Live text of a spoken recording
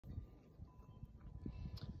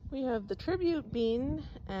We have the Tribute Bean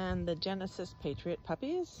and the Genesis Patriot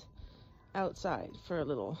puppies outside for a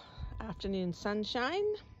little afternoon sunshine.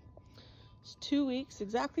 It's 2 weeks,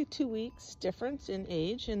 exactly 2 weeks difference in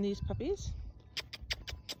age in these puppies.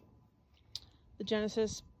 The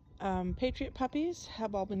Genesis Patriot puppies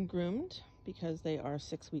have all been groomed because they are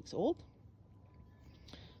 6 weeks old.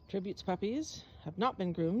 Tribute's puppies have not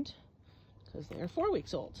been groomed because they are 4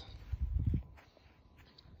 weeks old.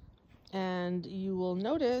 And you will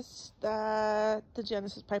notice that the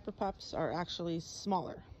Genesis Piper pups are actually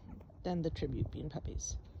smaller than the Tribute Bean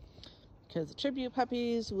puppies, because the Tribute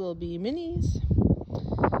puppies will be minis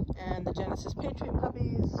and the Genesis Patriot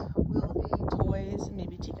puppies will be toys and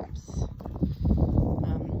maybe teacups.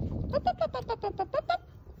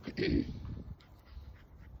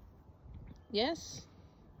 Yes,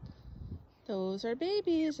 those are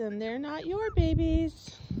babies and they're not your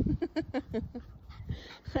babies.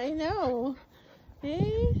 I know.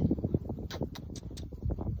 Hey?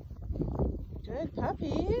 Good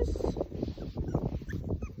puppies.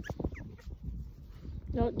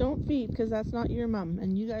 No, don't feed because that's not your mom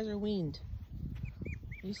and you guys are weaned.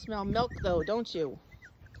 You smell milk though, don't you?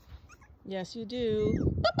 Yes, you do.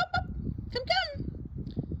 Come, come.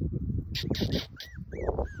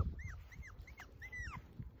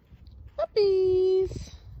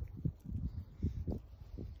 Puppies.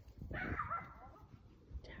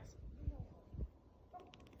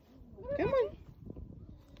 Come on.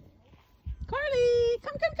 Carly,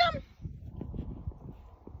 come, come, come.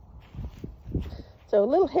 So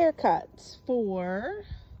little haircuts for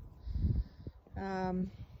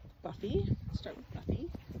Buffy. Let's start with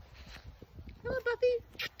Buffy. Hello, Buffy.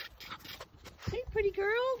 Hey, pretty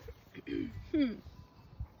girl.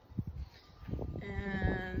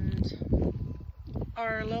 And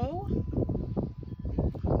Arlo.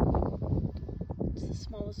 It's the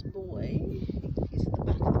smallest boy. He's at the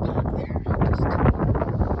back of the pack there. Just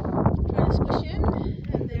trying to squish in.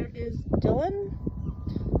 And there is Dylan.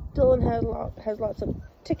 Dylan has lots of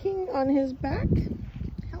ticking on his back.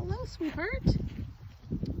 Hello, sweetheart.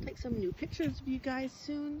 Take some new pictures of you guys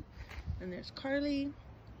soon. And there's Carly.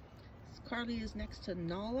 Carly is next to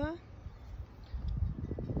Nala,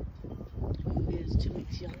 who is 2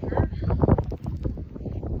 weeks younger.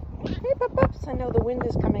 Hey, pups! I know the wind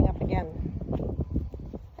is coming up again.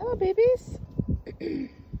 Hello, babies. Hey,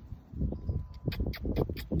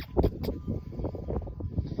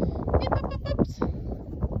 pups!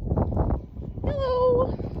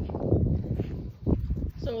 Hello.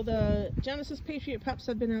 So the Genesis Patriot pups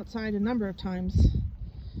have been outside a number of times.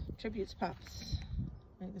 Tribute's pups.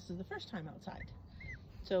 I think this is the first time outside.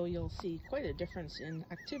 So you'll see quite a difference in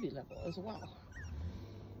activity level as well.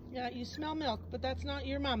 Yeah, you smell milk, but that's not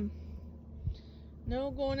your mom.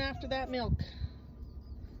 No going after that milk.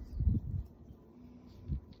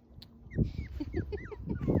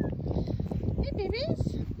 Hey,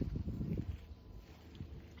 babies.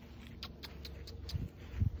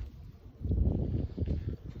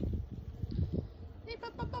 Hey,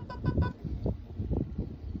 pup, pup, pup, pup, pup, pup.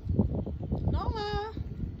 Nala.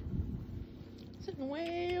 Sitting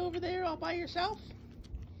way over there all by yourself.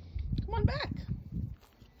 Come on back.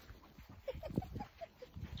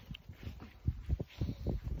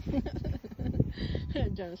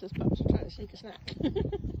 Genesis pups are trying to sneak a snack.